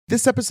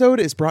This episode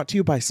is brought to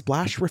you by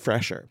Splash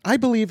Refresher. I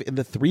believe in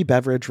the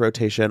 3-beverage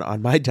rotation on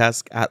my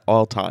desk at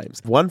all times.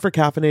 One for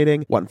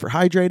caffeinating, one for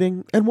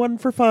hydrating, and one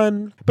for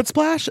fun. But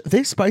Splash,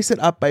 they spice it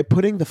up by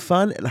putting the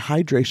fun and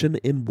hydration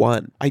in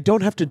one. I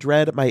don't have to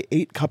dread my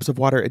 8 cups of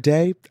water a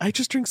day. I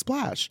just drink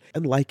Splash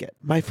and like it.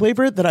 My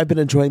flavor that I've been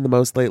enjoying the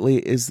most lately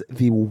is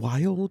the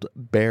Wild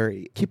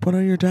Berry. Keep one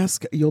on your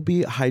desk. You'll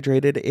be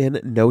hydrated in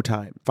no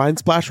time. Find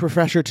Splash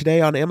Refresher today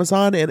on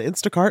Amazon and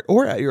Instacart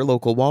or at your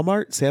local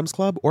Walmart, Sam's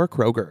Club, or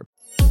Kroger.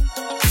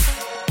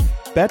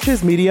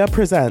 Betches Media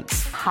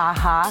presents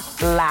Ha,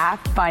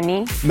 laugh,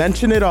 funny.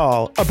 Mention It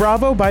All, a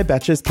Bravo by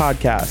Betches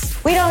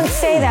podcast. We don't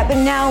say that, but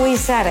now we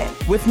said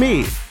it. With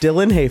me,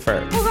 Dylan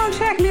Hafer. Who's gonna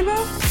check me, boo?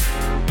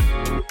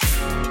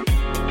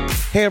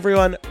 Hey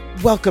everyone,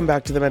 welcome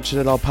back to the Mention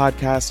It All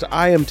podcast.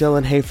 I am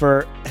Dylan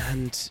Hafer,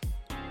 and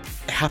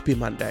happy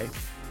Monday.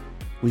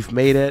 We've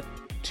made it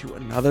to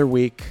another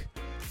week.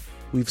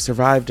 We've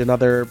survived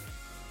another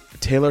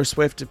Taylor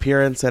Swift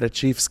appearance at a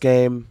Chiefs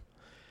game.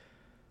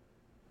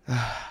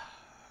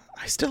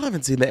 I still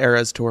haven't seen the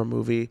Eras Tour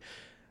movie.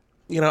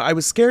 You know, I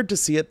was scared to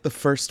see it the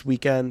first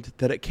weekend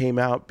that it came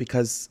out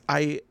because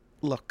I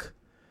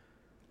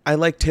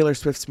like Taylor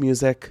Swift's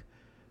music.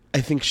 I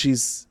think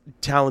she's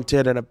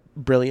talented and a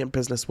brilliant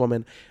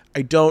businesswoman.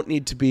 I don't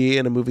need to be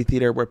in a movie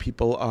theater where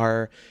people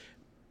are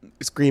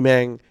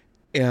screaming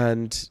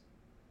and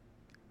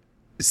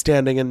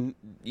standing and,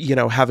 you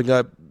know, having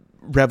a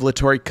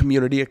revelatory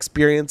community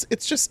experience.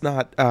 It's just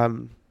not...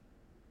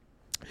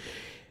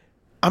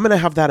 I'm going to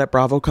have that at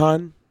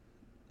BravoCon,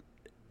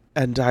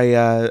 and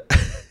I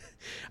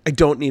I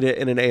don't need it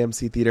in an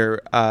AMC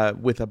theater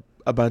with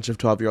a bunch of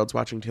 12-year-olds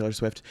watching Taylor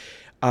Swift.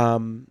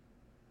 And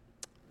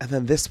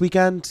then this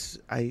weekend,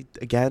 I,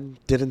 again,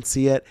 didn't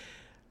see it.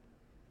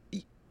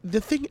 The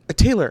thing,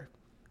 Taylor,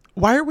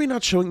 why are we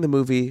not showing the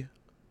movie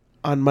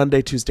on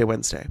Monday, Tuesday,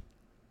 Wednesday?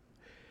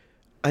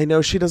 I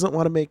know she doesn't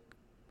want to make,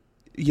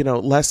 you know,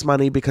 less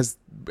money because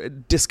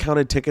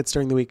discounted tickets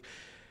during the week.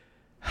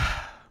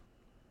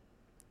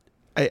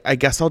 I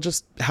guess I'll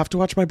just have to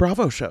watch my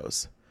Bravo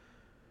shows.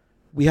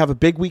 We have a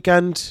big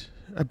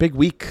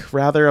week,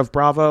 rather, of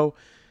Bravo.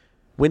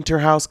 Winter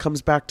House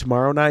comes back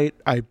tomorrow night.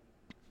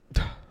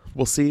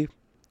 We'll see.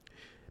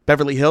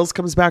 Beverly Hills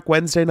comes back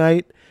Wednesday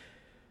night.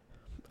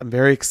 I'm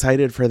very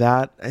excited for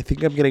that. I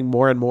think I'm getting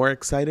more and more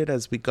excited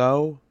as we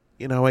go.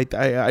 You know,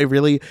 I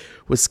really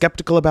was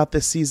skeptical about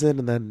this season,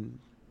 and then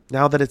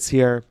now that it's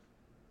here,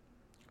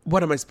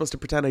 what am I supposed to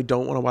pretend I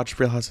don't want to watch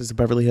Real Housewives of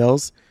Beverly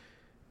Hills?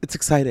 It's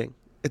exciting.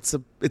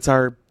 It's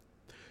our,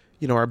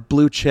 you know, our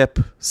blue chip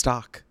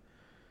stock,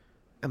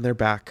 and they're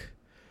back.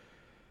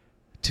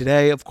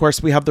 Today, of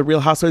course, we have the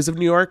Real Housewives of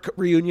New York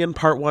reunion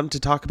part 1 to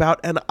talk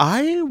about, and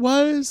I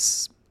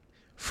was,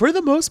 for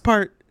the most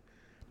part,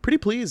 pretty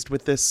pleased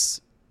with this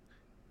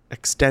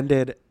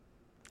extended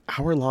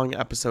hour-long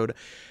episode.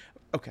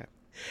 Okay,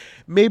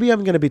 maybe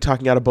I'm going to be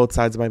talking out of both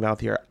sides of my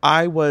mouth here.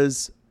 I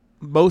was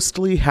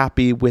mostly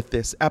happy with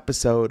this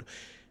episode,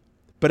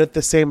 but at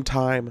the same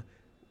time,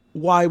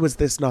 why was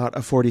this not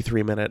a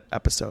 43-minute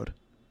episode?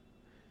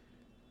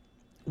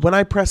 When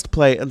I pressed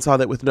play and saw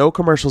that with no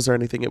commercials or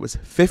anything, it was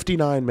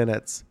 59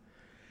 minutes.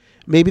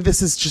 Maybe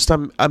this is just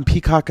on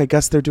Peacock. I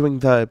guess they're doing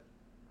the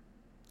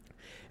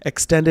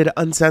extended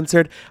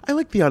uncensored. I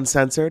like the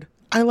uncensored.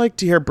 I like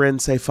to hear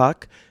Brynn say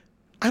fuck.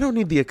 I don't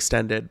need the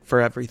extended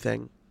for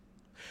everything.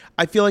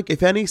 I feel like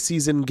if any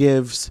season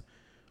gives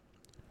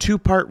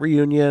 2-part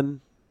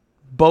reunion,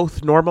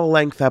 both normal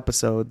length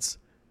episodes,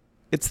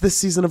 it's this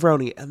season of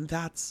RHONY, and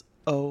that's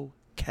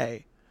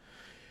okay.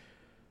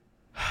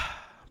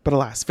 But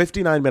alas,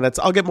 59 minutes.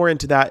 I'll get more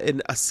into that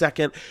in a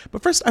second.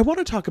 But first, I want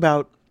to talk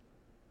about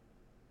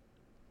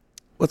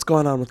what's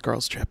going on with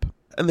Girls Trip.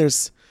 And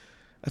there's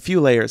a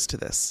few layers to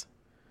this.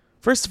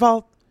 First of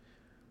all,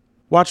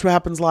 Watch What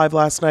Happens Live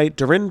last night,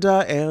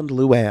 Dorinda and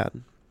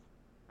Luann.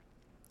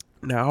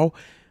 Now,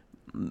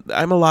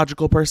 I'm a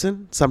logical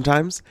person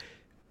sometimes.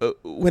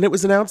 When it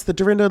was announced that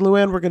Dorinda and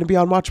Luann were going to be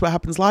on Watch What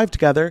Happens Live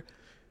together,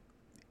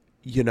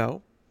 you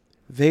know,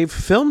 they've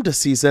filmed a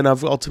season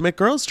of Ultimate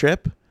Girls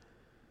Trip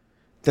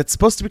that's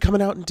supposed to be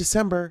coming out in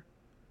December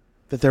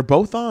that they're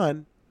both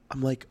on.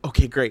 I'm like,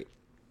 okay, great.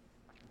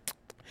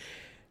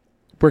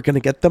 We're going to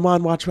get them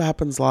on Watch What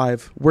Happens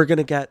Live. We're going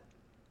to get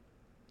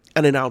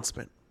an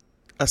announcement,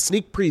 a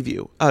sneak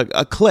preview,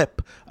 a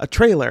clip, a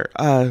trailer,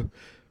 a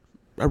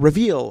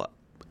reveal,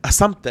 a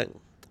something.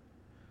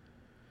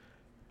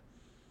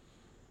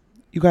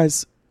 You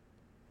guys,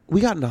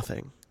 we got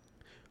nothing.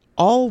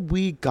 All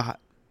we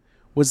got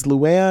was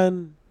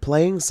Luann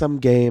playing some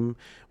game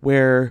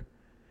where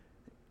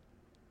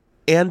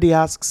Andy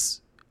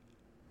asks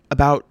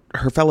about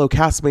her fellow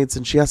castmates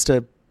and she has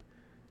to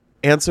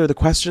answer the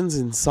questions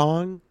in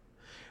song.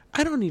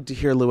 I don't need to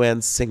hear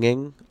Luann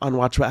singing on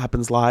Watch What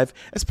Happens Live,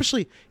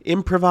 especially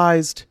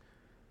improvised,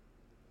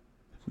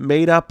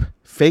 made up,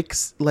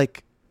 fakes.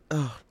 Like,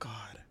 oh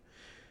God.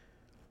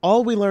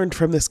 All we learned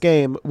from this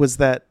game was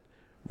that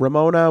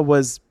Ramona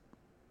was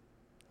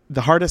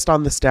the hardest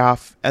on the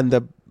staff and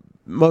the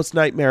most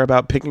nightmare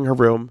about picking her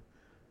room.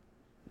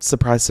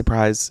 surprise,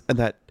 surprise, and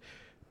that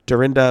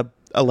Dorinda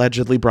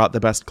allegedly brought the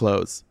best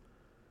clothes.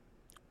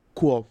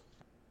 Cool.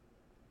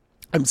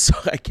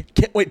 I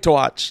can't wait to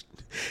watch.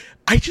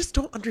 I just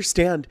don't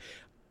understand.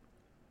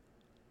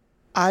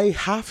 I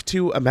have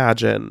to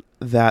imagine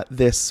that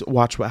this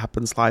Watch What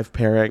Happens Live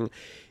pairing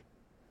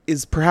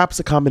is perhaps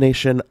a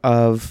combination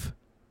of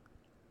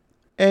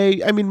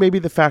maybe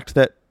the fact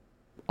that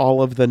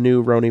all of the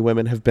new RHONY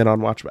women have been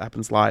on Watch What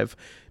Happens Live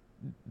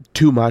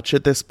too much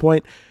at this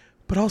point,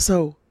 but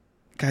also,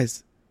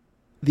 guys,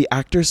 the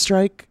actors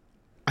strike,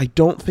 I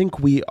don't think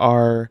we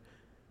are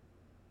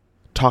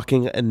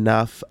talking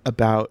enough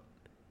about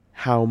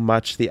how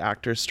much the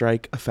actors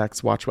strike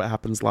affects Watch What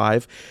Happens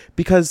Live,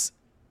 because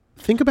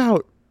think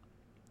about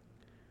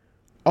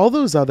all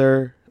those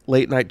other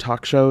late night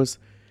talk shows,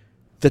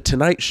 The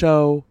Tonight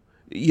Show,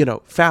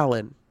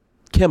 Fallon,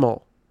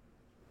 Kimmel,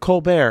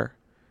 Colbert,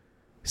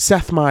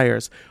 Seth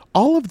Meyers,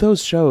 all of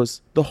those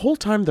shows, the whole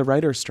time the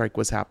writer's strike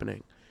was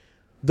happening,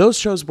 those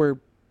shows were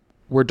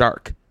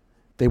dark.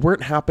 They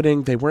weren't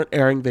happening. They weren't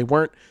airing. They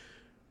weren't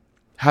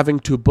having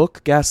to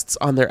book guests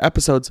on their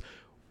episodes.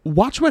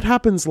 Watch What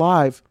Happens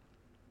Live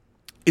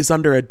is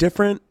under a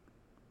different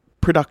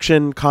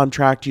production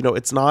contract.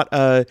 It's not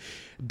a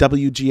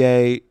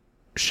WGA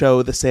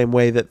show the same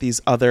way that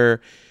these other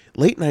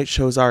late night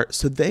shows are.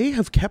 So they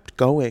have kept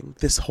going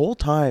this whole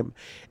time.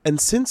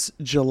 And since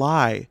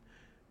July,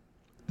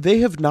 they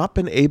have not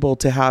been able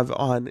to have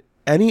on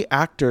any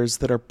actors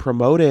that are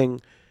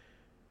promoting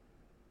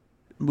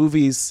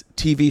movies,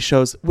 TV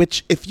shows,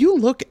 which if you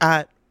look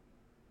at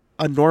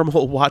a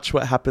normal Watch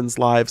What Happens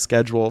Live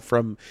schedule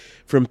from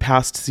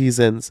past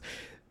seasons,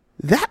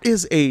 that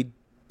is a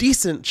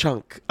decent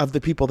chunk of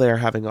the people they are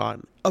having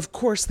on. Of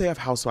course they have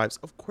housewives.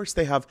 Of course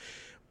they have,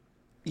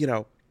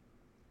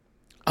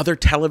 other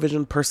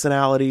television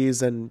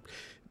personalities and,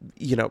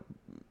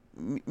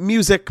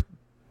 music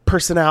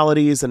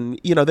personalities, and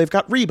they've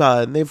got Reba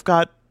and they've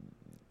got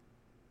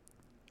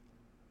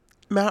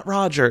Matt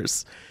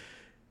Rogers,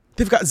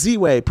 they've got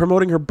Z-Way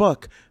promoting her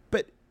book.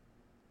 But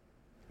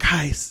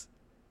guys,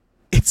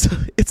 it's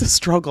a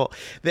struggle.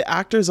 The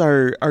actors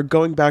are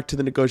going back to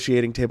the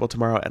negotiating table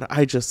tomorrow, and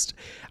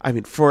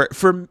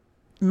for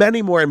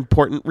many more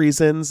important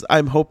reasons,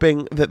 I'm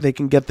hoping that they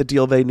can get the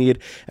deal they need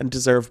and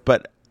deserve.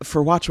 But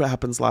for Watch What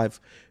Happens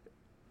Live,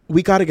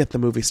 we got to get the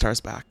movie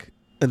stars back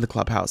in the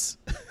clubhouse.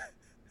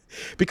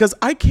 Because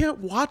I can't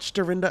watch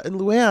Dorinda and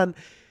Luann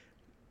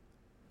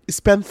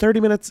spend 30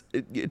 minutes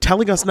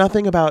telling us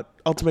nothing about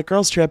Ultimate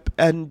Girls Trip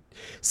and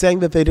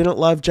saying that they didn't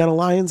love Jenna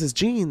Lyons'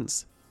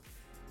 jeans.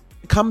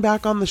 Come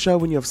back on the show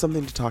when you have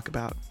something to talk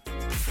about.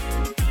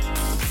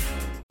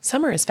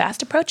 Summer is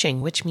fast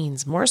approaching, which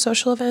means more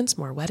social events,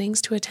 more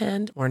weddings to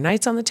attend, more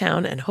nights on the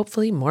town, and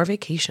hopefully more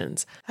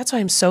vacations. That's why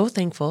I'm so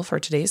thankful for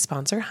today's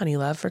sponsor,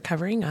 Honeylove, for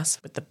covering us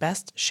with the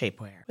best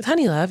shapewear. With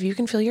Honeylove, you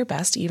can feel your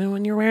best even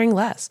when you're wearing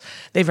less.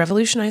 They've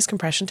revolutionized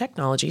compression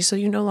technology, so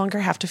you no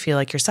longer have to feel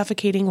like you're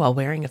suffocating while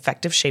wearing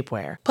effective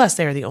shapewear. Plus,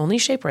 they are the only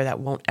shapewear that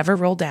won't ever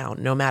roll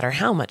down, no matter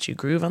how much you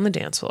groove on the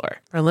dance floor.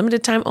 For a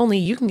limited time only,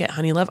 you can get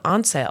Honeylove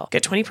on sale.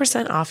 Get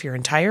 20% off your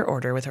entire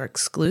order with our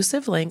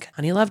exclusive link,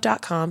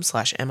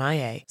 honeylove.com/MIA.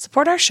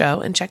 Support our show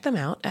and check them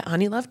out at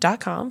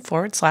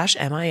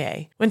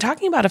honeylove.com/MIA. When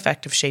talking about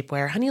effective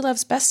shapewear,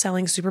 Honeylove's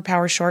best-selling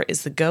Superpower Short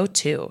is the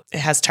go-to. It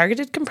has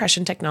targeted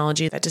compression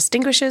technology that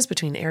distinguishes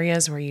between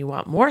areas where you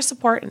want more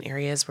support and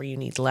areas where you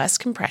need less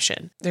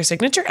compression. Their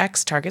Signature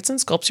X targets and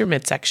sculpts your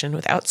midsection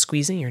without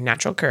squeezing your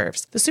natural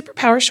curves. The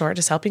Superpower Short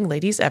is helping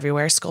ladies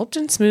everywhere sculpt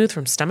and smooth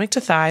from stomach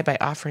to thigh by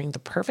offering the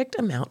perfect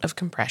amount of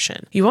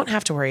compression. You won't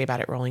have to worry about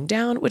it rolling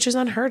down, which is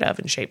unheard of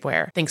in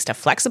shapewear, thanks to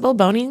flexible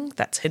boning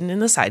that's hidden in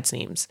the side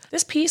seams.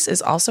 This piece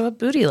is also a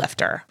booty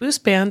lifter.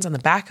 Boost bands on the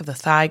back of the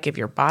thigh give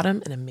your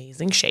bottom an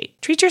amazing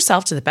shape. Treat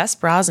yourself to the best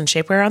bras and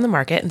shapewear on the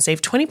market and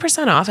save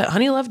 20% off at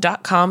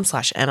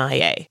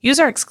honeylove.com/MIA. Use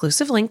our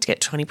exclusive link to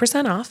get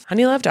 20% off,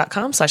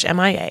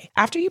 honeylove.com/MIA.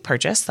 After you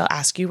purchase, they'll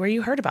ask you where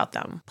you heard about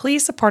them.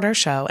 Please support our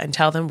show and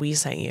tell them we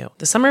sent you.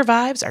 The summer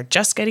vibes are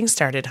just getting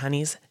started,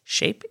 honeys.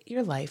 Shape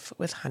your life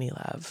with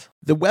Honeylove.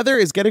 The weather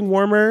is getting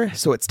warmer,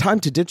 so it's time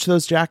to ditch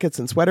those jackets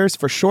and sweaters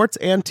for shorts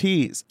and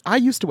tees. I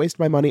used to waste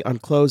my money on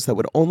clothes that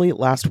would only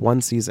last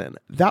one season.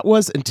 That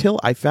was until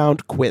I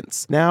found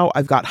Quince. Now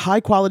I've got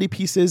high-quality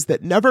pieces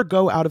that never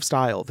go out of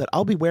style that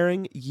I'll be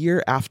wearing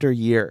year after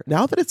year.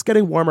 Now that it's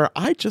getting warmer,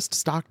 I just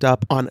stocked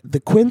up on the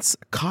Quince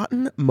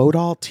cotton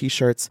modal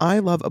t-shirts. I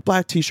love a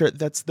black t-shirt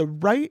that's the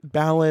right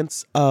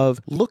balance of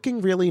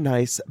looking really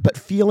nice but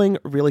feeling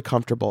really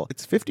comfortable.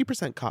 It's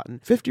 50%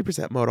 cotton,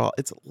 50% modal.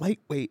 It's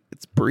lightweight,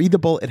 it's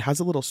breathable, it has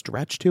a little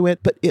stretch to it,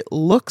 but it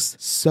looks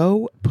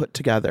so put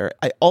together.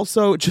 I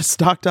also just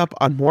stocked up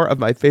on more of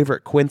my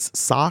favorite Quince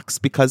socks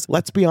because,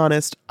 let's be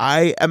honest,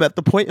 I am at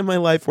the point in my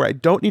life where I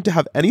don't need to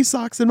have any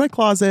socks in my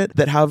closet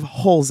that have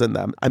holes in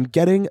them. I'm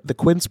getting the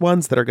Quince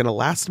ones that are going to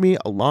last me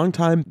a long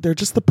time. They're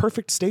just the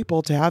perfect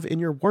staple to have in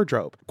your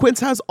wardrobe. Quince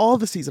has all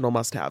the seasonal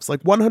must-haves,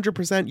 like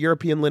 100%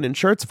 European linen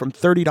shirts from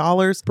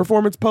 $30,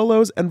 performance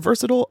polos, and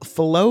versatile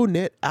flow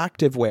knit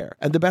activewear.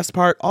 And the best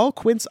part, all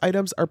Quince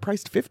items are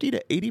priced 50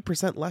 to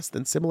 80% less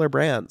than similar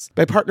brands.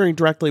 By partnering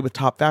directly with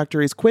top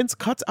factories, Quince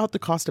cuts out the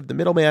cost of the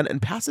middleman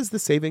and passes the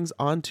savings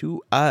on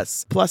to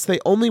us. Plus, they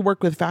only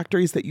work with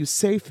factories that use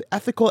safe,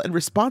 ethical, and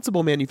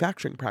responsible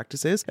manufacturing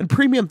practices and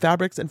premium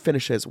fabrics and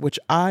finishes, which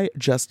I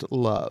just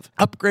love.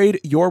 Upgrade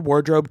your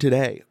wardrobe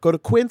today. Go to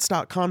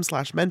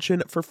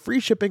quince.com/mention for free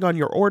shipping on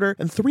your order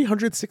and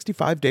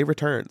 365-day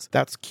returns.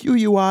 That's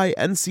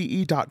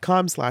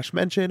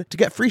QUINCE.com/mention to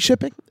get free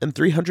shipping and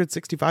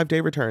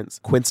 365-day returns.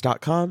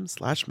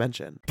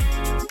 Quince.com/mention.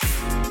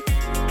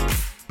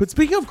 But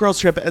speaking of Girls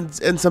Trip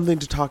and something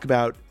to talk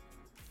about,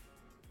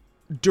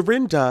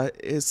 Dorinda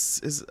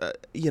is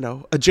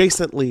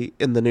adjacently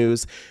in the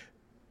news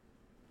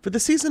for the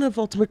season of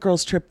Ultimate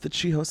Girls Trip that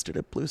she hosted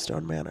at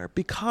Bluestone Manor,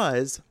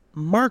 because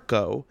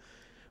Marco,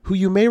 who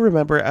you may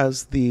remember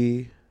as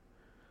the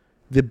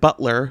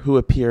butler who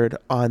appeared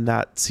on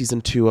that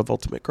season 2 of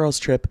Ultimate Girls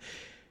Trip,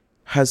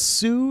 has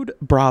sued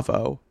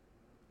Bravo,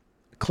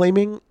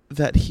 claiming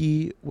that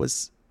he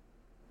was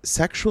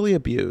sexually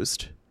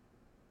abused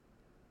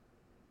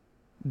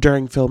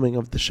during filming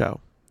of the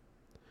show.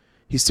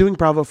 He's suing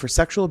Bravo for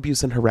sexual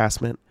abuse and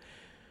harassment,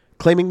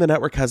 claiming the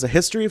network has a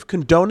history of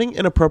condoning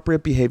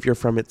inappropriate behavior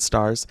from its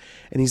stars,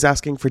 and he's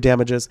asking for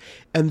damages.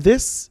 And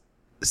this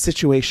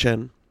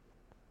situation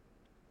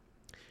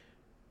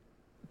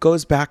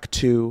goes back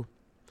to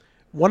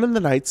one of the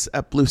nights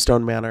at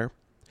Bluestone Manor.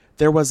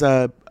 There was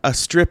a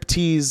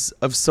striptease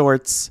of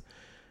sorts,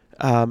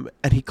 and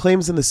he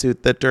claims in the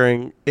suit that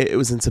it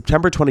was in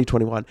September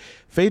 2021,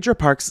 Phaedra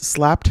Parks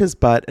slapped his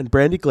butt and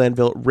Brandi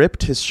Glanville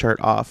ripped his shirt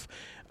off,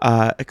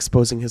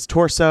 exposing his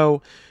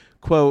torso.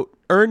 Quote,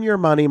 "Earn your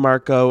money,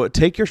 Marco.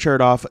 Take your shirt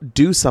off.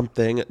 Do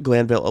something,"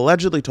 Glanville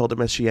allegedly told him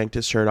as she yanked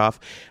his shirt off.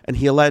 And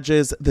he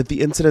alleges that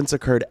the incidents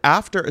occurred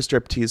after a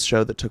striptease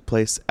show that took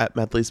place at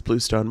Medley's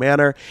Bluestone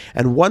Manor.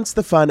 And once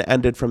the fun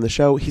ended from the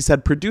show, he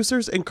said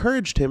producers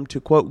encouraged him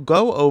to, quote,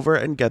 "go over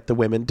and get the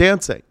women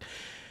dancing."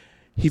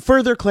 He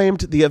further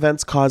claimed the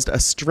events caused a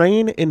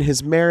strain in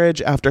his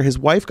marriage after his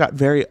wife got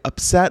very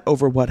upset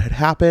over what had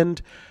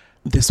happened.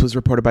 This was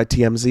reported by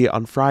TMZ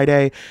on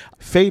Friday.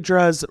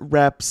 Phaedra's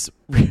reps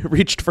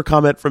reached for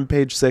comment from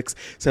Page 6,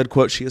 said,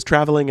 quote, "she is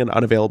traveling and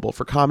unavailable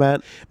for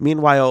comment."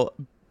 Meanwhile,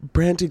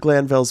 Brandi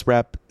Glanville's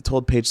rep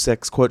told Page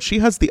 6, quote, "she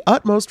has the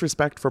utmost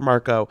respect for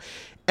Marco.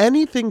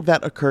 Anything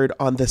that occurred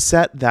on the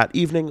set that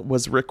evening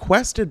was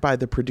requested by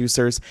the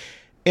producers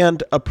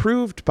and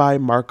approved by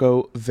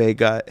Marco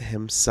Vega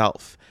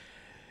himself."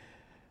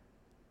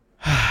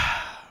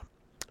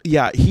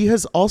 Yeah,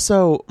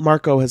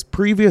 Marco has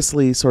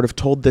previously sort of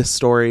told this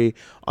story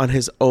on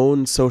his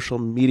own social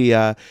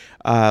media.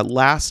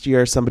 Last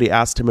year, somebody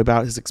asked him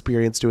about his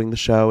experience doing the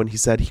show, and he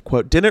said he,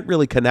 quote, "didn't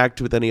really connect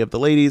with any of the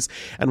ladies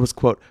and was,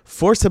 quote,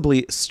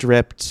 forcibly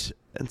stripped,"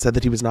 and said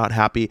that he was not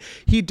happy.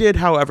 He did,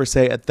 however,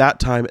 say at that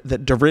time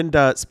that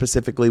Dorinda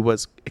specifically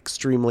was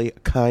extremely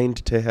kind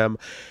to him.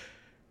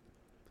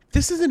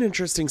 This is an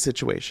interesting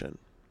situation.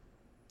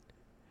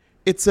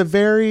 It's a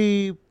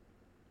very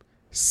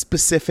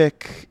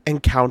specific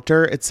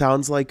encounter. It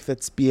sounds like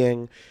that's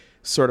being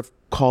sort of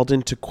called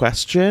into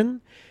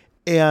question.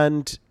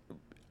 And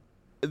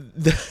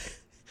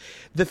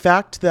the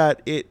fact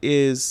that it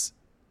is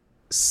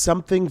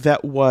something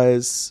that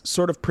was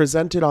sort of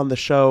presented on the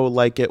show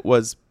like it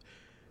was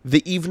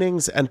the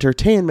evening's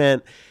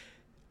entertainment,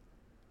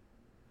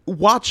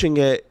 watching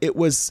it, it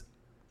was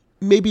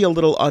maybe a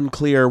little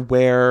unclear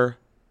where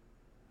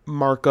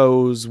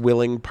Marco's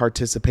willing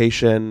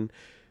participation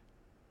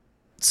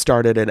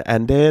started and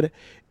ended.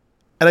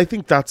 And I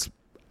think that's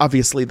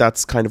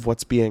kind of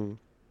what's being,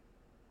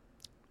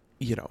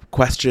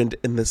 questioned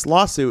in this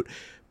lawsuit.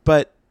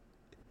 But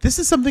this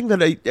is something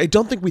that I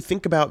don't think we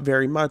think about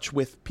very much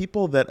with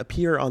people that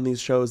appear on these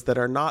shows that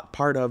are not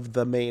part of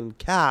the main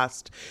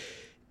cast.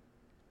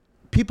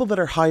 People that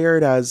are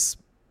hired as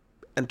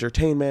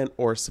entertainment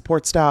or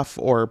support staff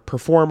or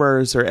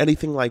performers or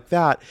anything like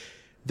that,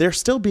 they're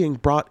still being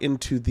brought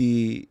into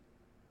the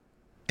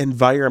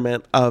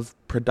environment of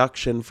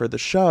production for the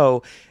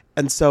show.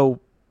 And so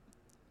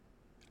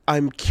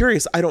I'm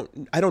curious, I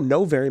don't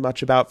know very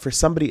much about, for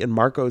somebody in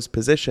Marco's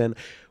position,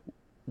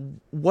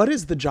 what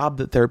is the job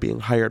that they're being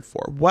hired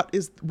for? What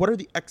are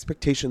the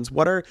expectations?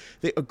 What are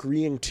they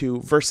agreeing to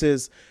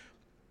versus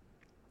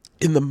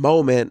in the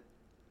moment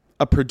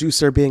a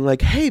producer being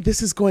like, "Hey,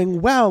 this is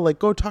going well. Like,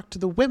 go talk to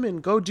the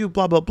women, go do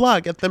blah, blah, blah,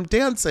 get them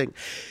dancing,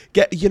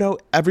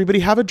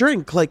 everybody have a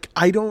drink." Like,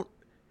 I don't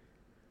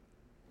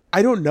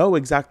know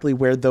exactly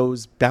where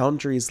those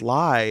boundaries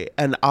lie.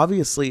 And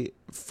obviously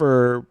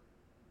for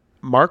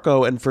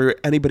Marco and for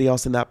anybody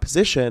else in that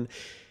position,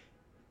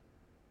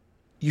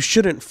 you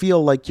shouldn't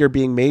feel like you're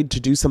being made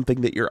to do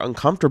something that you're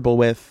uncomfortable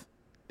with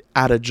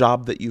at a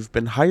job that you've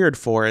been hired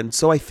for. And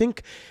so I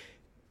think,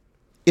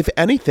 if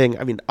anything,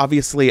 I mean,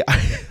 obviously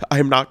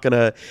I'm not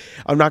gonna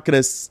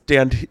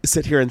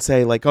sit here and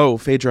say like, oh,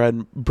 Phaedra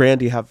and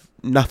Brandi have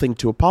nothing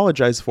to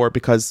apologize for,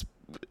 because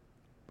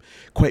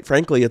quite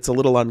frankly, it's a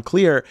little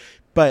unclear.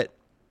 But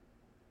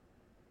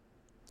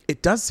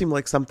it does seem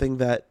like something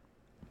that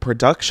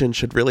production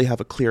should really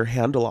have a clear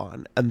handle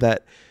on, and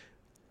that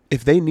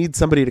if they need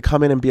somebody to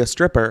come in and be a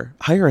stripper,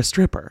 hire a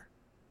stripper.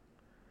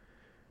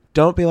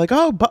 Don't be like,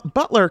 oh,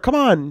 Butler, come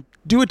on,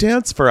 do a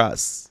dance for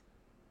us.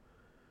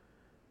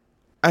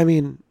 I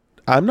mean,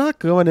 I'm not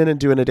going in and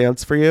doing a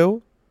dance for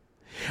you.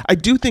 I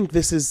do think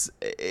it's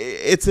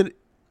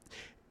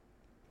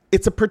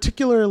a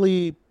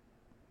particularly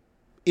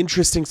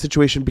interesting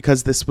situation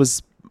because this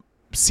was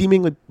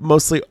seemingly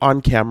mostly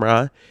on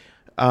camera.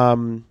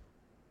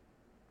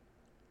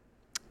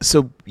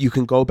 So you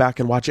can go back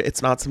and watch it.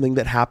 It's not something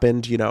that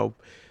happened,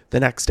 the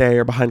next day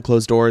or behind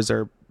closed doors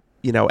or,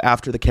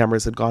 after the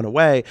cameras had gone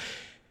away.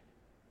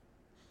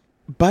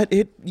 But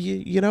it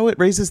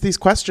raises these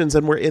questions,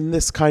 and we're in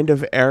this kind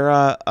of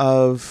era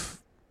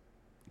of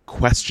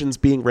questions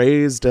being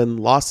raised and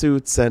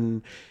lawsuits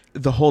and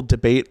the whole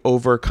debate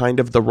over kind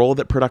of the role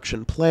that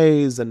production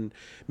plays and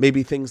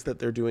maybe things that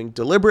they're doing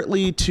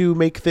deliberately to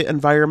make the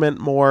environment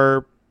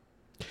more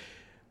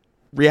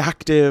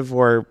reactive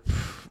or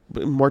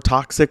more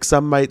toxic,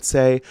 some might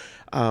say.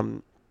 I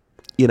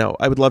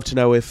would love to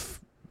know if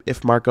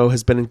Marco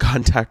has been in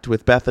contact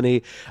with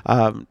Bethany.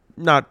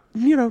 Not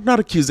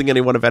accusing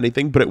anyone of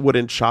anything, but it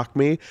wouldn't shock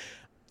me.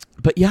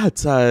 But yeah,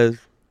 it's I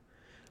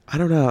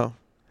don't know.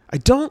 I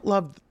don't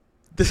love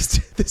this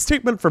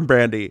statement from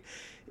Brandy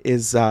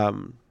is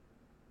not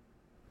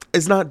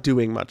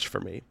doing much for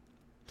me.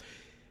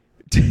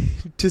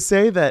 To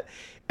say that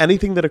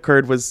anything that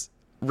occurred was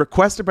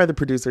requested by the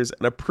producers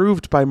and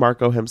approved by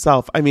Marco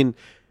himself. I mean,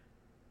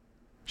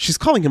 she's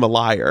calling him a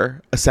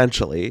liar,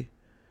 essentially.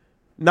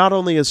 Not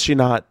only is she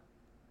not,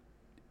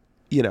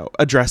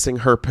 addressing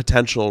her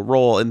potential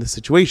role in the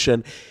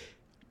situation,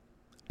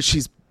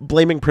 she's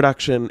blaming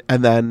production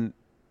and then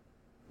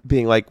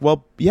being like,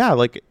 well, yeah,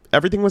 like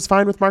everything was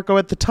fine with Marco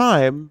at the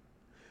time.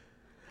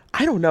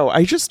 I don't know.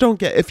 I just don't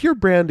get, if you're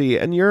Brandy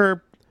and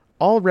you're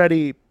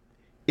already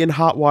in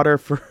hot water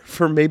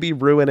for maybe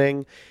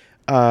ruining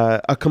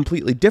a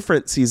completely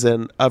different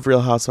season of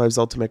Real Housewives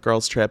Ultimate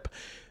Girls Trip,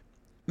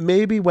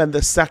 maybe when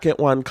the second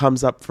one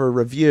comes up for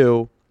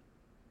review,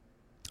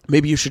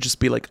 maybe you should just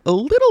be like a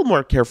little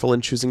more careful in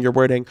choosing your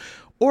wording,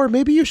 or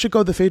maybe you should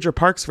go the Phaedra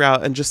Parks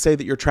route and just say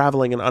that you're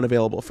traveling and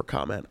unavailable for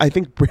comment. I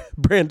think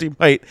Brandy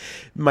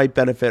might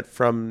benefit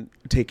from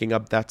taking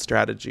up that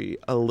strategy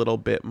a little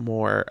bit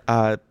more.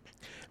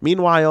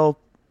 Meanwhile,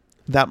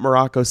 that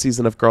Morocco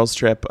season of Girls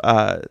Trip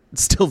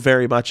still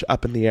very much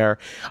up in the air.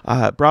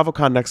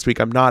 BravoCon next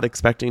week, I'm not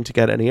expecting to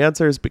get any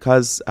answers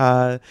because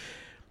the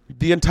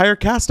entire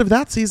cast of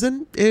that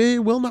season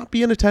will not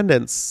be in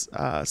attendance.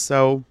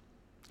 So,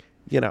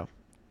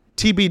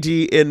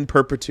 TBD in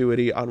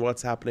perpetuity on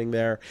what's happening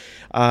there.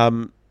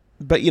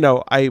 But,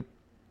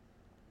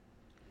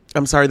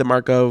 I'm sorry that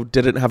Marco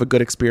didn't have a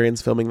good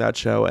experience filming that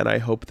show, and I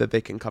hope that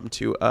they can come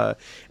to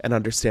an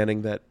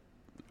understanding that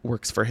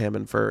works for him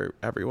and for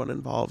everyone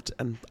involved.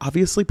 And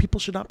obviously people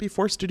should not be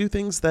forced to do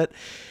things that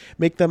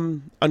make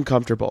them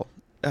uncomfortable.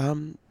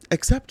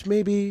 Except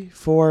maybe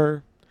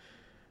for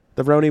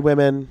the RHONY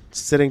women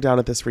sitting down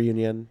at this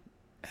reunion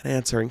and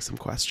answering some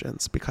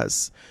questions,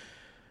 because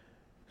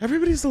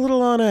everybody's a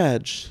little on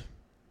edge.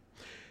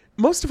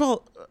 Most of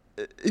all,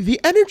 the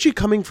energy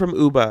coming from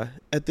Uba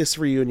at this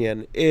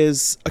reunion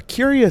is a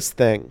curious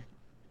thing.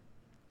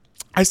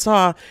 I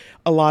saw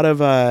a lot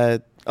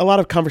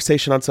of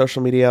conversation on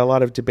social media, a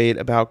lot of debate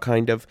about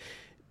kind of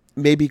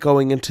maybe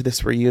going into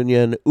this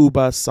reunion,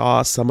 Uba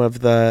saw some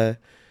of the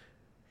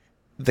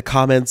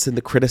comments and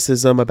the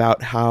criticism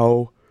about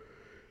how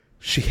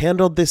she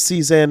handled this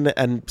season,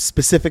 and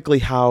specifically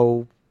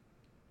how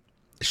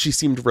she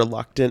seemed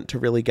reluctant to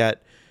really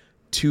get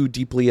too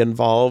deeply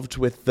involved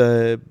with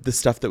the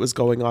stuff that was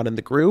going on in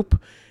the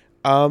group.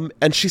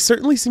 And she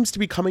certainly seems to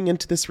be coming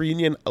into this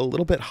reunion a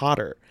little bit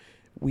hotter.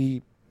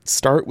 We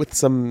start with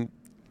some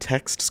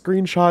text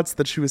screenshots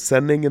that she was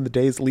sending in the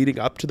days leading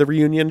up to the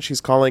reunion. She's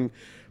calling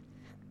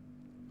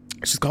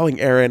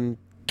Erin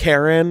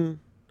Karen.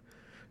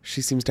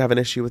 She seems to have an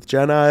issue with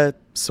Jenna,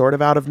 sort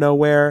of out of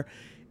nowhere.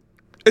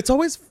 It's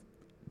always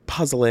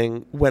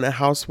puzzling when a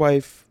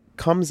housewife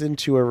comes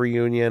into a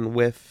reunion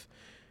with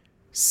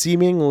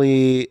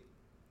seemingly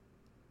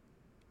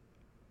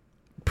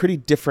pretty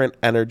different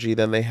energy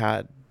than they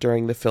had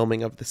during the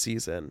filming of the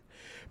season,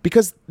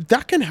 because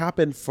that can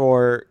happen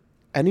for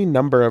any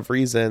number of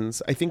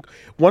reasons. I think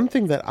one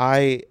thing that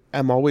I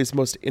am always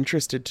most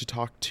interested to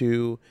talk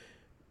to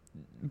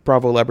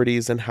Bravo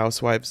celebrities and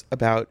housewives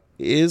about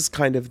is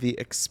kind of the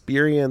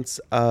experience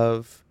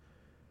of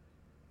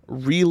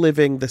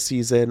reliving the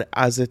season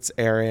as it's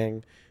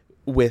airing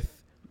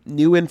with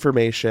new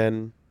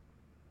information,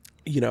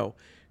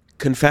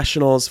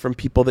 confessionals from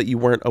people that you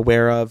weren't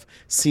aware of,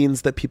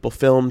 scenes that people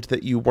filmed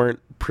that you weren't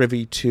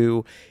privy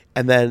to,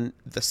 and then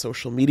the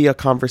social media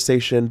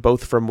conversation,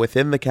 both from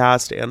within the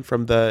cast and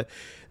from the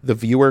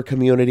viewer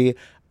community.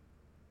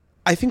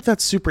 I think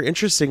that's super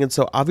interesting. And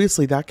so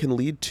obviously that can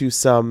lead to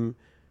some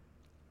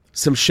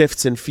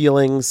shifts in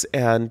feelings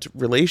and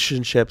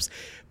relationships.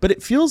 But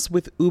it feels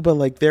with Uba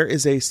like there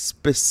is a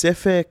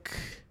specific...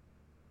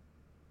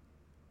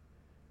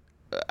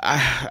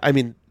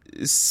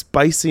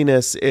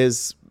 spiciness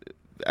is,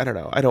 I don't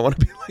know. I don't want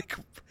to be like,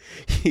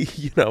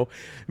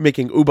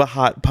 making uber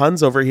hot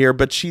puns over here,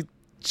 but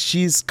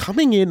she's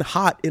coming in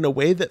hot in a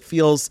way that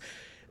feels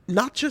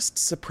not just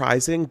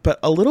surprising, but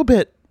a little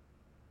bit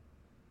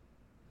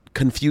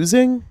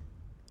confusing.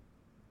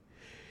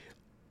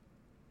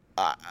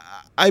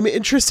 I'm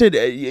interested.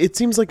 It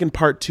seems like in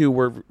part 2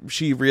 where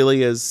she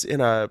really is in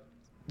a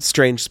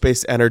strange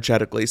space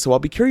energetically. So I'll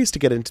be curious to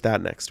get into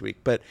that next week.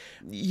 But,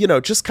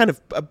 just kind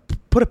of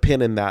put a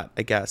pin in that,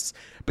 I guess.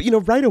 But,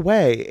 right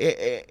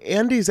away,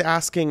 Andy's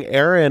asking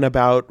Erin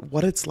about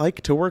what it's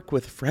like to work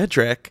with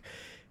Frederick.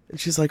 And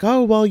she's like,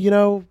 oh, well,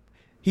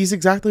 he's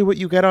exactly what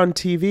you get on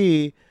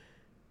TV.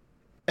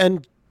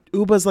 And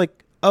Uba's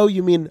like, oh,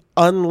 you mean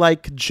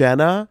unlike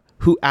Jenna,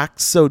 who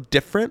acts so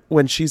different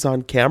when she's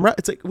on camera?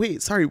 It's like,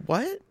 wait, sorry,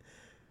 what?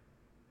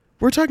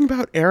 We're talking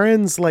about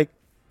Erin's,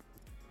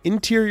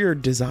 interior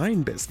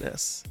design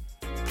business.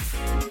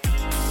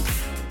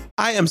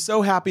 I am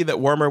so happy that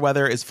warmer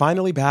weather is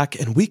finally back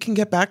and we can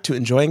get back to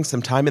enjoying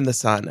some time in the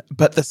sun.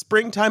 But the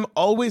springtime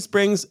always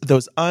brings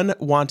those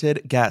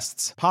unwanted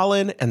guests,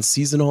 pollen and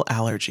seasonal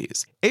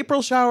allergies.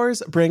 April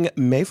showers bring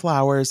May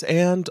flowers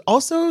and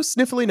also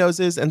sniffly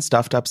noses and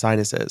stuffed up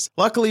sinuses.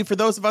 Luckily for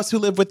those of us who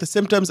live with the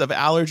symptoms of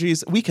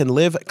allergies, we can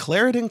live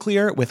Claritin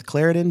Clear with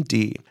Claritin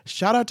D.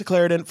 Shout out to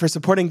Claritin for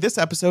supporting this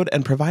episode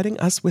and providing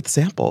us with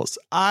samples.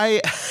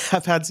 I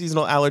have had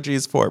seasonal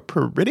allergies for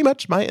pretty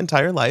much my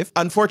entire life.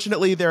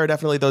 Unfortunately, there are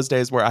definitely those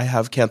days where I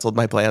have canceled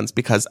my plans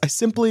because I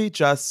simply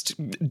just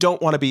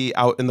don't want to be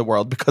out in the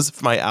world because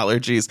of my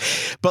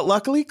allergies. But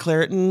luckily,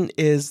 Claritin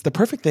is the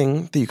perfect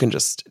thing that you can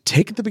just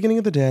take at the beginning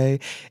of the day,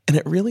 and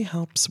it really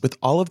helps with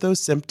all of those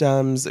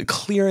symptoms,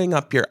 clearing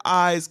up your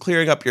eyes,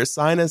 clearing up your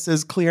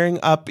sinuses, clearing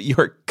up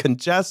your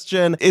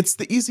congestion. It's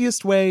the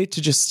easiest way to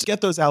just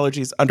get those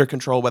allergies under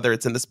control, whether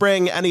it's in the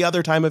spring, any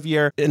other time of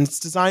year, and it's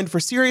designed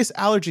for serious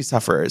allergy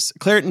sufferers.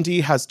 Claritin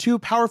D has 2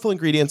 powerful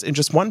ingredients in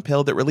just one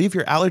pill that relieve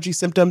your allergy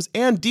symptoms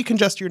and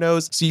decongest your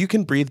nose so you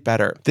can breathe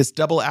better. This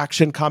double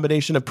action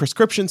combination of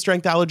prescription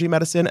strength allergy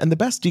medicine and the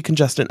best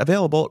decongestant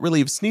available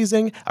relieves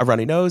sneezing, a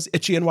runny nose,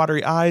 itchy and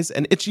watery eyes,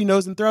 an itchy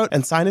nose and throat,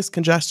 and sinus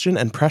congestion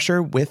and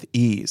pressure with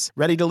ease.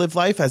 Ready to live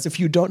life as if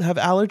you don't have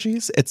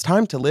allergies? It's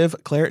time to live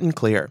Claritin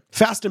Clear.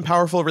 Fast and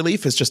powerful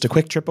relief is just a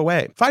quick trip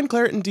away. Find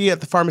Claritin D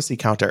at the pharmacy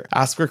counter.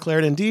 Ask for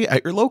Claritin D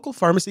at your local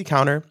pharmacy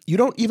counter. You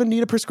don't even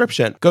need a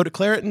prescription. Go to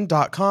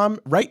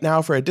Claritin.com right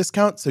now for a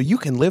discount so you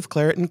can live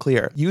Claritin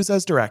Clear. Use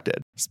as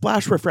directed.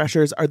 Splash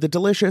Refreshers are the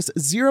delicious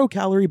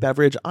 0-calorie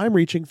beverage I'm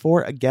reaching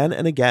for again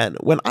and again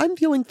when I'm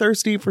feeling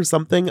thirsty for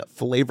something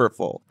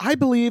flavorful. I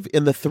believe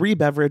in the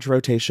 3-beverage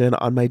rotation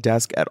on my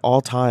desk at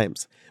all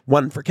times.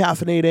 One for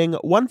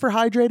caffeinating, one for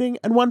hydrating,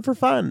 and one for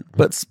fun.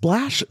 But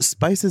Splash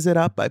spices it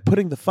up by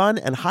putting the fun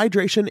and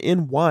hydration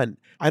in one.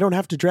 I don't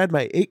have to dread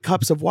my 8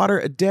 cups of water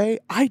a day.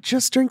 I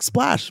just drink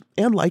Splash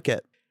and like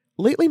it.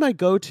 Lately, my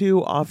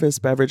go-to office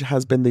beverage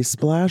has been the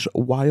Splash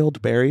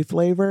Wild Berry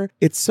flavor.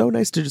 It's so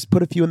nice to just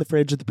put a few in the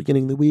fridge at the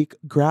beginning of the week,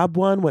 grab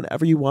one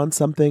whenever you want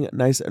something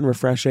nice and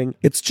refreshing.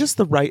 It's just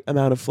the right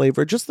amount of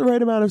flavor, just the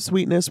right amount of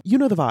sweetness. You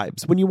know the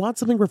vibes. When you want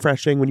something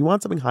refreshing, when you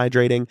want something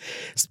hydrating,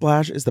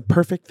 Splash is the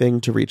perfect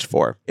thing to reach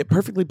for. It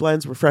perfectly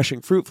blends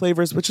refreshing fruit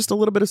flavors with just a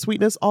little bit of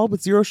sweetness, all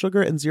with 0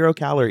 sugar and 0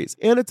 calories.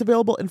 And it's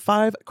available in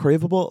 5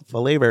 craveable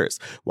flavors.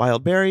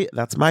 Wild Berry,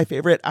 that's my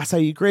favorite,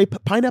 acai grape,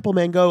 pineapple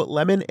mango,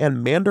 lemon,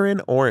 and mandarin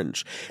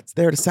orange. It's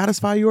there to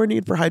satisfy your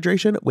need for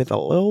hydration with a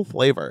little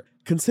flavor.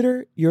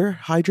 Consider your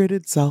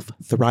hydrated self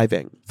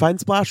thriving. Find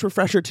Splash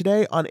Refresher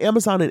today on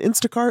Amazon and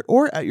Instacart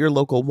or at your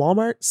local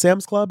Walmart,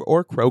 Sam's Club,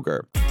 or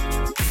Kroger.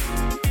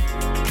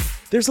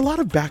 There's a lot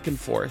of back and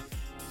forth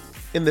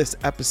in this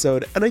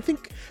episode, and I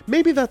think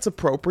maybe that's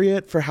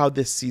appropriate for how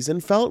this season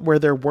felt, where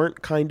there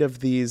weren't kind of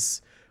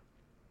these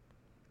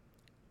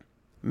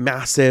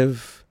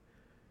massive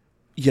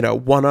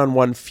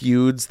one-on-one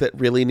feuds that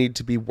really need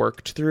to be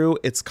worked through.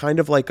 It's kind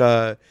of like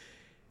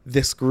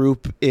this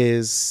group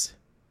is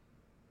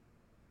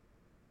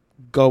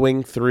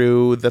going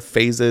through the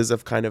phases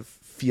of kind of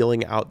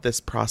feeling out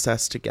this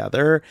process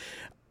together.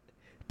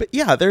 But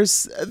yeah,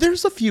 there's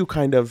a few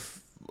kind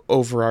of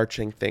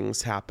overarching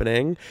things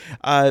happening.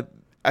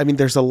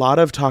 There's a lot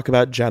of talk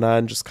about Jenna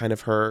and just kind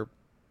of her,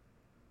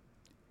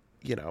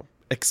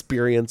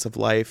 experience of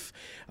life.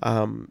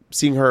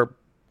 Seeing her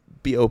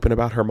be open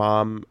about her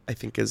mom, I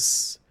think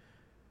is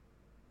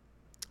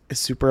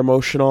super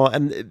emotional.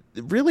 And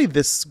really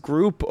this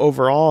group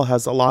overall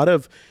has a lot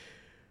of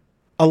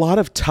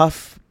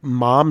tough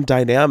mom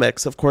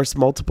dynamics. Of course,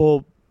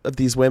 multiple of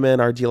these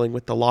women are dealing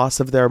with the loss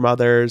of their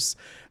mothers.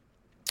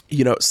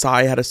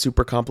 Sai had a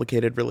super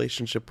complicated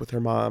relationship with her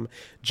mom.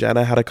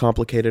 Jenna had a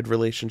complicated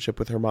relationship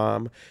with her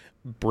mom.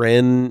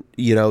 Brynn,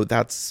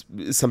 that's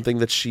something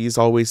that she's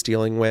always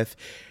dealing with.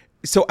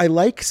 So I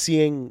like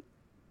seeing,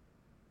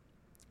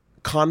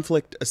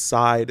 conflict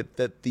aside,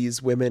 that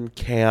these women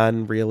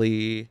can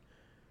really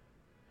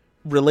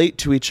relate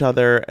to each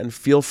other and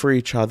feel for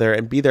each other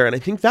and be there. And I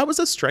think that was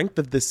a strength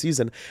of this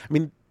season.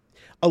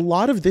 a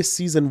lot of this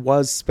season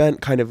was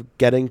spent kind of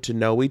getting to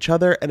know each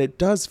other. And it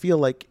does feel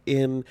like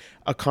in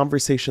a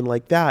conversation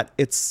like that,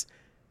 it's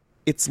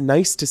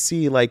nice to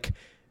see, like,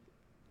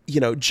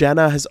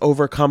 Jenna has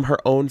overcome her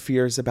own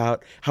fears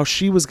about how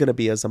she was going to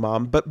be as a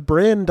mom, but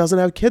Brynn doesn't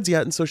have kids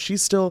yet. And so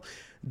she's still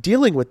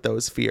dealing with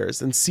those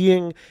fears, and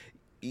seeing,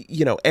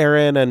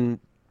 Aaron and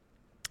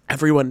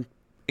everyone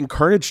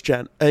encourage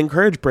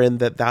Brynn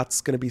that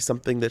that's going to be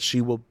something that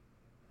she will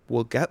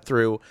get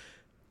through.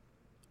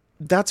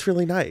 That's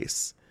really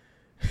nice.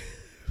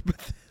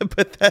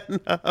 But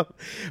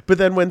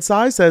then when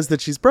Sai says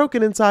that she's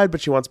broken inside, but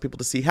she wants people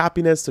to see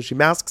happiness, so she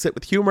masks it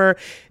with humor.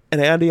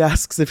 And Andy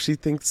asks if she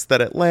thinks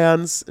that it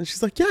lands, and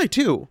she's like, "Yeah, I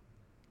do."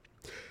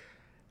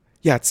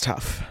 Yeah, it's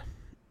tough.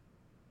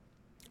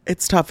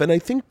 It's tough, and I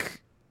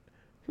think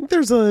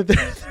there's a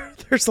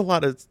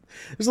lot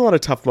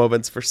of tough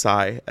moments for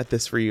Sai at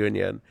this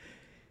reunion.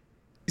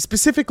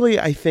 Specifically,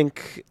 I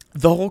think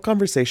the whole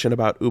conversation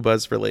about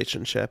Uba's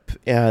relationship,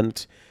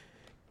 and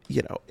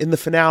in the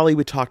finale,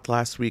 we talked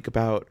last week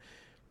about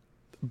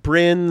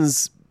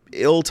Brynn's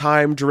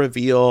ill-timed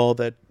reveal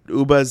that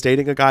Uba is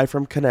dating a guy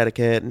from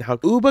Connecticut, and how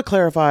Uba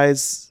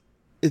clarifies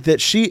that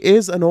she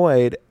is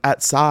annoyed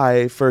at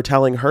Sai for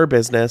telling her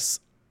business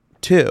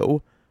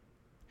too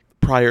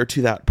prior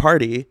to that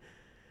party.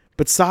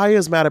 But Sai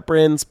is mad at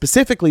Brynn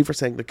specifically for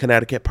saying the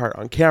Connecticut part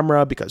on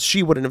camera, because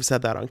she wouldn't have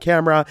said that on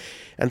camera.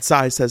 And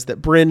Sai says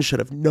that Brynn should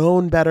have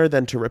known better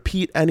than to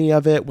repeat any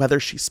of it, whether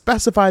she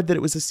specified that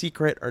it was a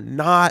secret or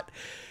not.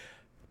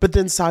 But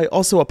then Sai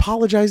also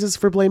apologizes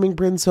for blaming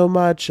Brynn so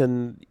much.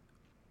 And,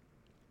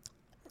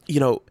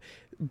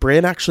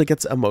 Brynn actually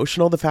gets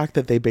emotional. The fact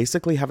that they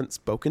basically haven't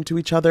spoken to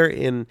each other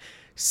in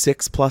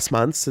 6+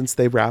 months since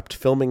they wrapped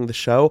filming the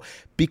show,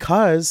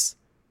 because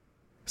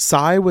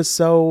Sai was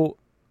so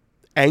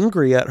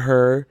angry at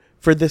her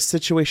for this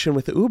situation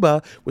with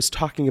Uba, was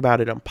talking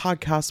about it on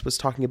podcasts, was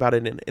talking about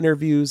it in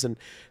interviews and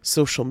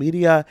social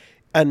media.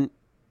 And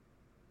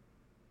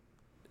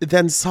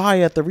then Sai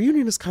at the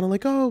reunion is kind of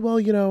like, "Oh, well,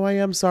 I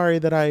am sorry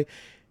that I..."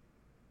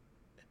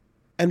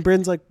 And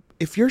Brynn's like,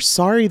 "If you're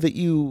sorry that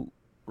you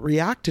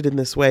reacted in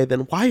this way,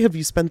 then why have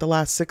you spent the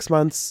last 6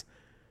 months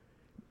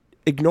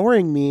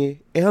ignoring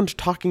me and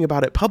talking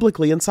about it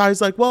publicly?" And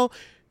Sai's like, "Well,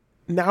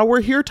 now we're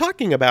here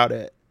talking about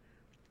it."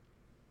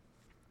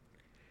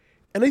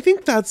 And I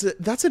think that's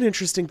an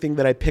interesting thing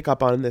that I pick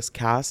up on in this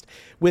cast.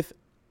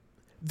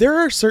 There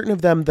are certain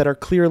of them that are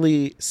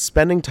clearly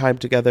spending time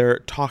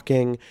together,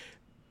 talking,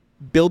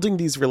 building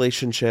these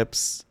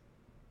relationships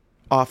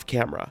off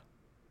camera.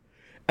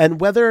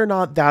 And whether or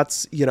not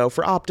that's,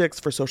 for optics,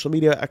 for social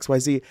media,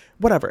 XYZ,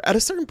 whatever, at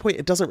a certain point,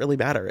 it doesn't really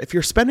matter. If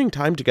you're spending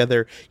time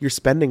together, you're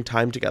spending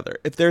time together.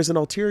 If there's an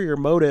ulterior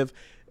motive,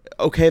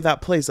 okay,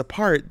 that plays a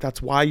part.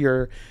 That's why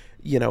you're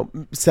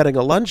setting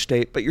a lunch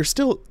date, but you're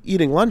still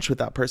eating lunch with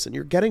that person.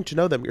 You're getting to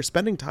know them. You're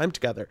spending time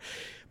together.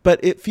 But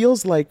it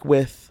feels like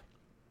with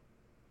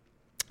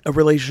a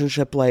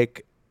relationship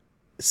like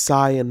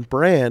Sai and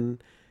Brynn,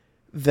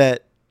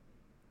 that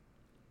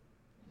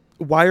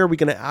why are we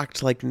going to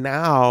act like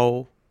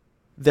now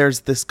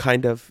there's this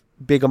kind of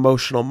big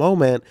emotional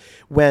moment,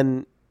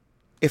 when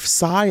if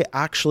Sai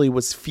actually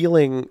was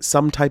feeling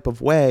some type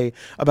of way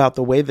about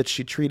the way that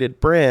she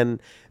treated Brynn,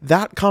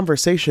 that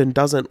conversation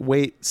doesn't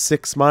wait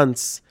 6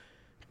 months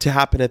to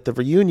happen at the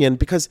reunion,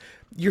 because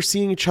you're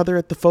seeing each other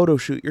at the photo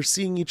shoot. You're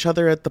seeing each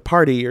other at the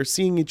party. You're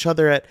seeing each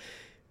other at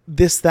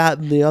this, that,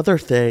 and the other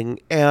thing.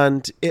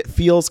 And it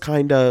feels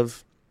kind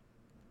of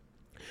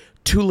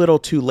too little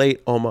too late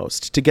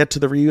almost to get to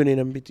the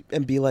reunion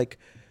and be like,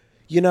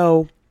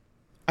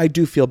 I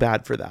do feel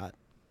bad for that.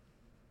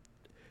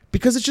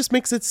 Because it just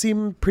makes it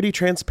seem pretty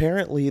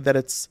transparently that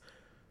it's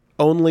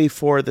only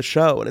for the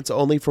show, and it's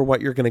only for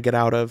what you're going to get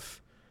out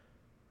of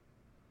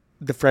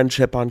the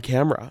friendship on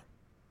camera.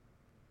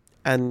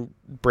 And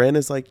Brynn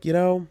is like,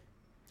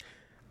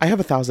 I have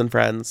 1,000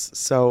 friends,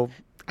 so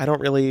I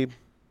don't really,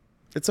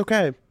 it's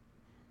okay.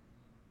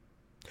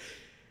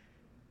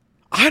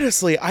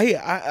 Honestly,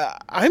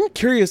 I'm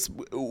curious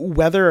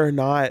whether or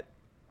not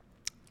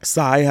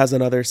Sai has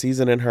another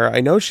season in her. I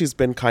know she's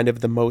been kind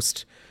of the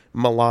most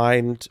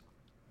maligned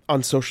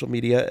on social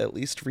media, at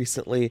least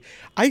recently.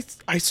 I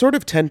sort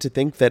of tend to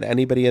think that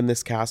anybody in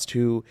this cast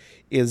who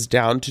is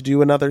down to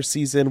do another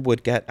season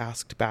would get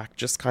asked back,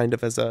 just kind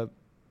of as a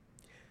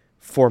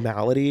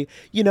formality.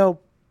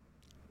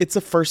 It's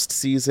a first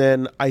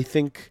season. I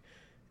think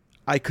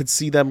I could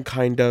see them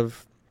kind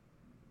of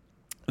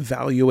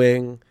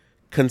valuing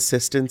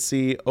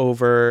consistency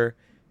over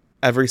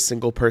every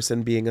single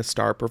person being a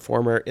star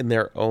performer in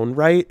their own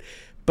right.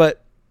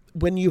 But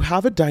when you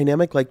have a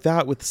dynamic like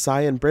that with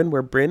Sai and Brynn,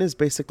 where Brynn is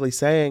basically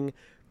saying,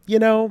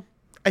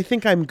 I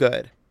think I'm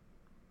good.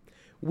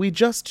 We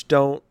just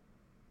don't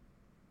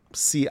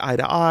see eye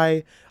to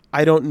eye.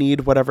 I don't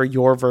need whatever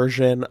your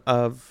version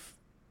of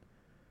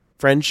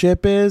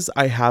friendship is.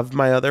 I have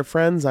my other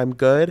friends. I'm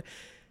good.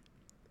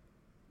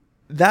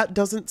 That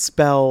doesn't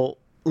spell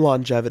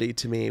longevity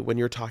to me when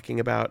you're talking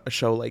about a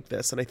show like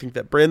this. And I think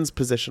that Brynn's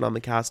position on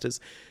the cast is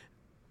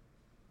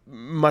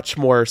much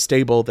more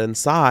stable than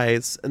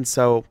Sai's. And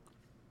so,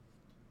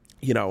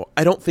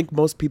 I don't think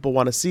most people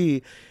want to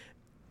see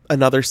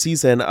another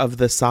season of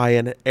the Sai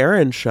and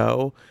Aaron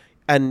show.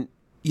 And,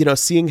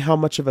 seeing how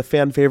much of a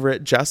fan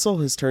favorite Jessel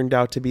has turned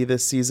out to be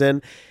this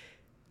season,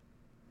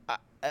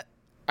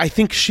 I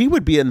think she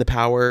would be in the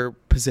power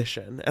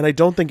position. And I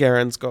don't think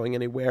Aaron's going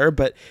anywhere.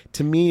 But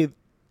to me,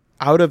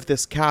 out of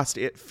this cast,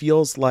 it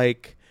feels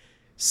like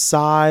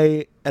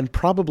Sai and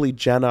probably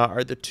Jenna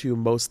are the two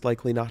most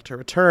likely not to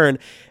return.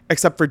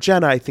 Except for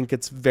Jenna, I think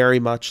it's very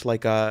much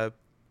like I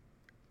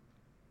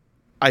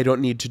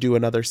don't need to do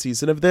another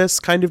season of this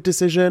kind of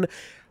decision.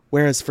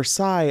 Whereas for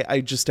Sai, I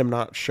just am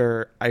not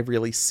sure I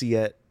really see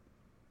it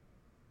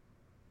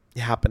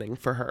happening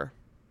for her.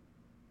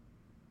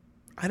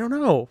 I don't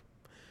know.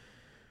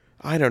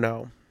 I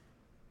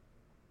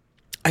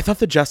thought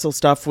the Jessel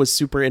stuff was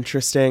super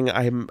interesting.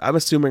 I'm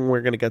assuming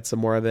we're going to get some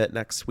more of it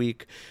next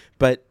week.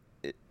 But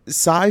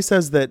Jessel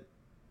says that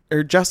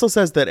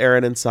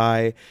Aaron and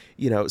Sai,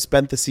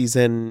 spent the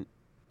season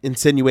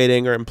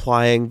insinuating or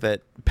implying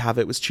that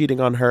Pavitt was cheating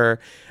on her.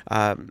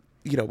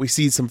 We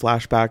see some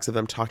flashbacks of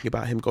them talking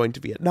about him going to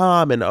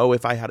Vietnam and,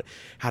 if I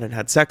hadn't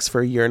had sex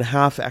for a year and a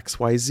half,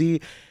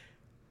 XYZ.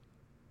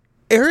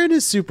 Aaron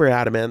is super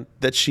adamant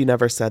that she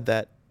never said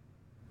that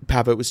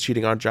Pavitt was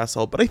cheating on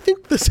Jessel, but I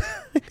think this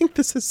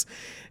is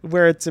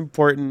where it's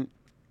important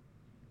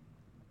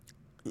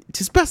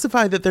to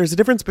specify that there's a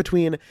difference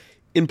between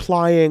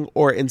implying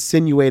or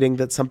insinuating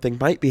that something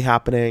might be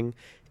happening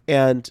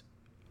and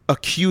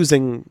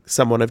accusing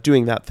someone of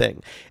doing that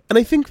thing. And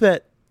I think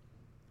that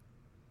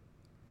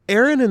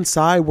Aaron and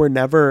Sai were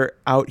never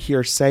out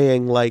here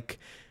saying, like,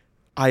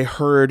 I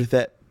heard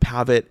that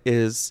Pavitt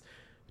is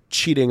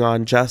cheating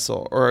on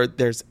Jessel, or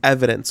there's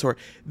evidence, or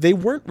they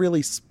weren't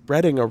really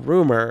spreading a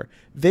rumor.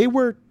 They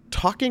were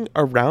talking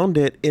around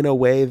it in a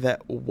way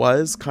that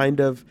was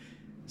kind of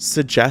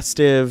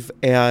suggestive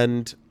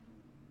and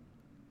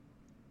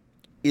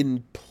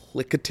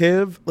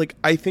implicative. Like,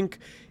 I think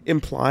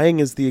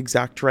implying is the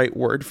exact right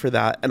word for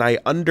that. And I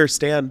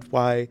understand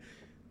why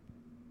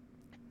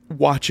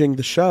watching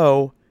the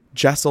show,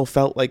 Jessel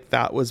felt like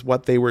that was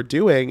what they were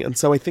doing. And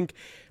so I think,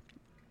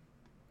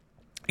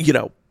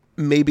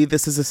 maybe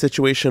this is a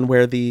situation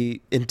where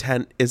the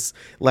intent is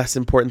less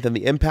important than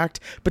the impact.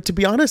 But to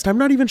be honest, I'm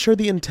not even sure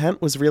the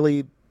intent was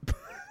really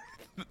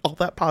all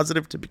that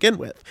positive to begin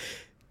with.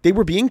 They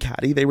were being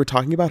catty. They were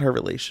talking about her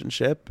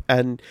relationship,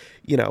 and,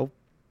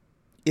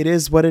 it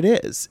is what it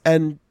is.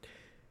 And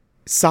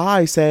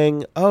Sai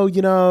saying, oh,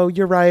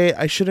 you're right,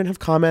 I shouldn't have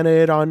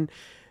commented on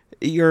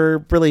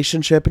your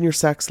relationship and your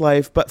sex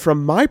life, but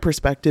from my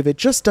perspective, it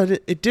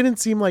didn't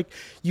seem like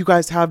you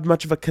guys have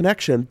much of a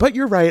connection. But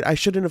you're right, I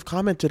shouldn't have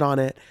commented on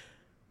it.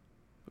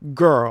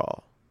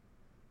 Girl.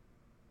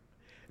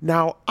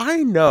 Now,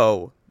 I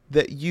know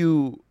that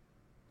you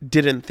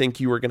didn't think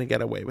you were going to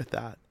get away with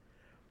that.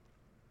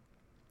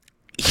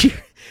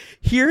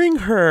 Hearing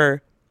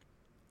her,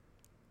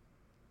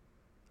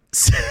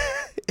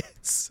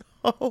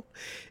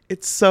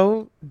 it's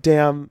so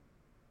damn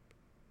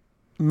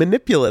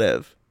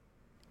manipulative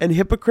and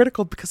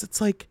hypocritical, because it's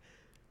like,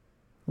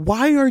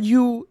 why are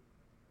you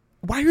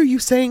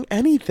saying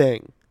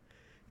anything?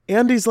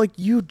 Andy's like,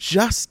 you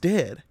just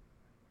did.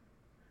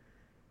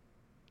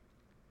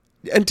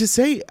 And to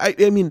say,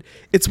 I mean,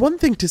 it's one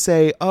thing to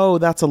say, oh,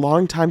 that's a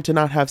long time to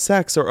not have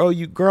sex, or, oh,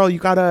 you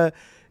gotta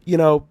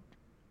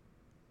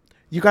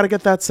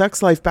get that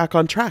sex life back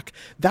on track.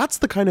 That's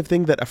the kind of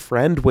thing that a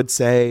friend would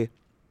say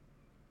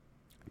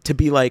to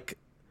be like,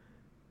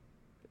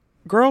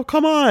 girl,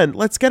 come on,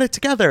 let's get it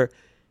together.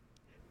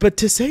 But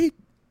to say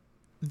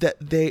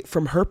that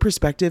from her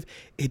perspective,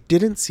 it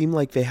didn't seem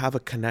like they have a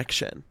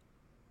connection.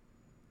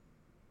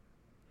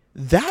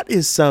 That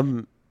is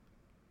some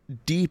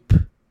deep,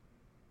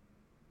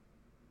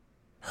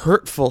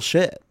 hurtful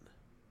shit.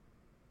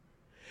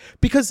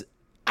 Because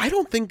I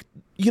don't think,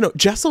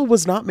 Jessel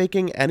was not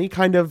making any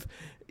kind of,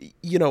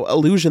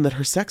 illusion that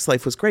her sex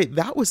life was great.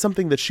 That was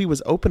something that she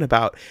was open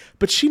about,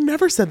 but she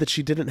never said that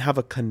she didn't have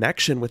a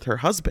connection with her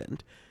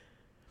husband.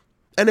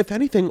 And if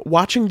anything,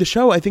 watching the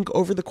show, I think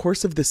over the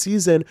course of the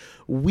season,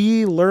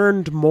 we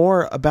learned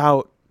more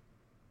about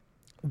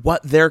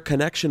what their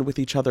connection with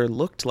each other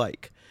looked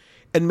like.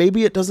 And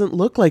maybe it doesn't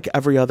look like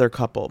every other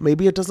couple.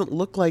 Maybe it doesn't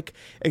look like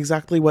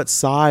exactly what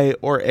Sai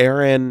or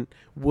Aaron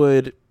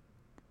would,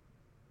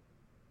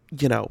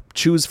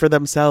 choose for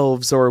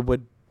themselves or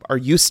are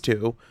used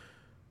to.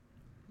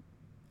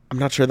 I'm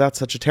not sure that's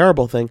such a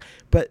terrible thing.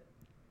 But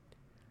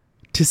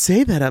to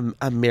say that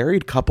a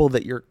married couple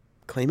that you're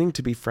claiming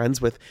to be friends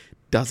with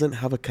doesn't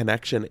have a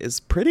connection is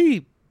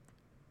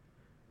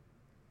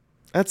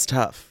that's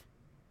tough.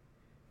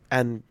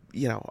 And,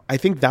 I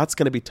think that's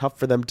going to be tough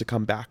for them to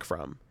come back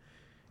from.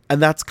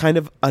 And that's kind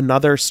of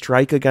another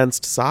strike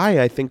against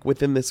Sai, I think,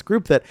 within this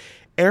group, that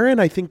Erin,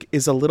 I think,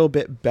 is a little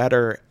bit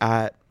better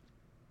at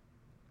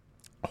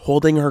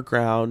holding her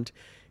ground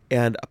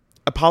and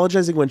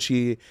apologizing when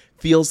she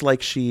feels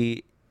like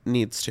she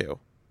needs to.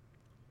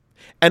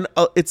 And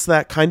it's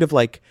that kind of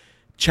like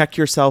check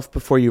yourself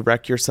before you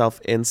wreck yourself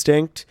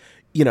instinct.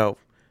 You know,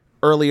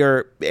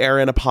 earlier,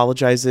 Aaron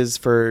apologizes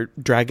for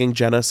dragging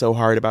Jenna so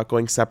hard about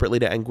going separately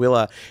to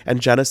Anguilla.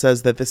 And Jenna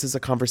says that this is a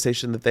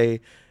conversation that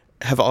they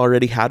have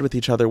already had with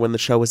each other when the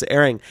show was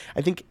airing.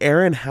 I think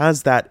Aaron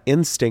has that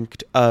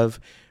instinct of,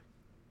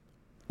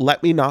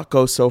 let me not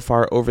go so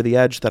far over the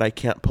edge that I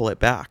can't pull it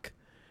back.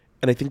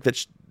 And I think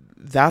that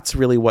that's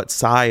really what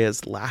Sai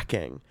is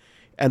lacking.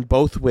 And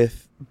both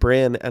with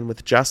Brynn and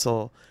with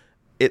Jessel,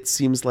 it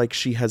seems like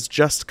she has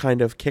just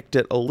kind of kicked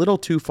it a little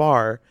too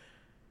far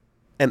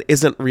and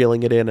isn't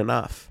reeling it in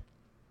enough.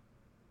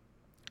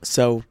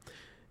 So,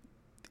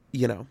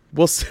 you know,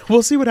 we'll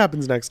see what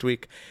happens next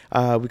week.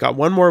 We got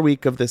one more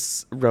week of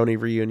this RHONY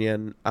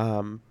reunion.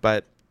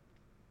 But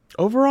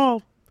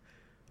overall,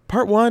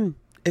 part 1,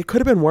 it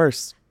could have been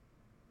worse.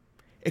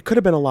 It could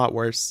have been a lot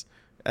worse.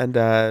 And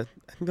I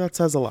think that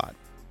says a lot.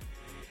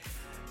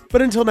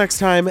 But until next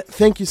time,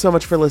 thank you so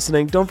much for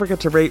listening. Don't forget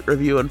to rate,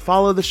 review, and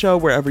follow the show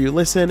wherever you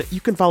listen.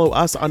 You can follow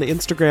us on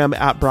Instagram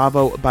at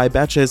Bravo by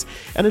Betches.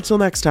 And until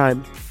next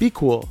time, be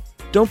cool.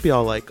 Don't be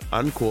all like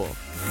uncool.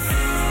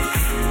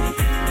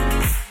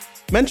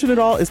 Mention It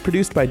All is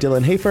produced by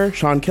Dylan Hafer,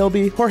 Sean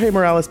Kilby, Jorge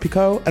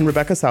Morales-Pico, and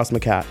Rebecca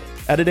Sausmacat.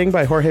 Editing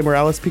by Jorge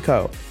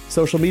Morales-Pico.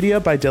 Social media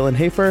by Dylan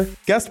Hafer.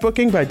 Guest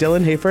booking by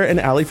Dylan Hafer and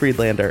Ali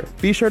Friedlander.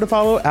 Be sure to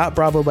follow at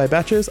Bravo by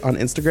Betches on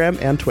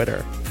Instagram and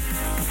Twitter.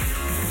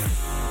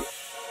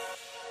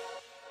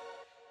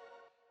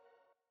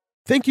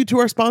 Thank you to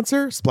our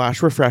sponsor,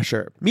 Splash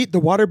Refresher. Meet the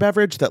water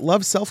beverage that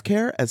loves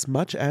self-care as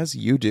much as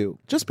you do.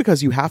 Just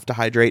because you have to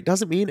hydrate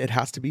doesn't mean it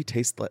has to be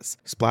tasteless.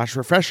 Splash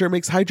Refresher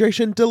makes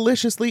hydration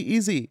deliciously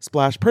easy.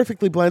 Splash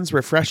perfectly blends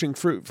refreshing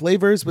fruit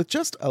flavors with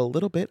just a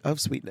little bit of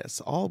sweetness,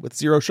 all with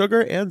 0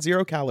 sugar and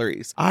 0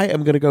 calories. I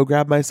am going to go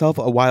grab myself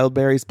a wild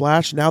berry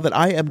splash now that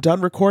I am done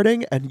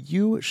recording, and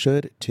you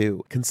should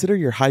too. Consider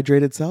your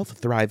hydrated self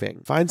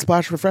thriving. Find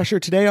Splash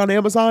Refresher today on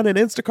Amazon and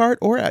Instacart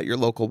or at your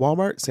local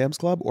Walmart, Sam's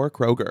Club, or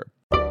Kroger.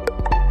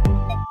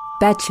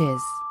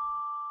 Betches.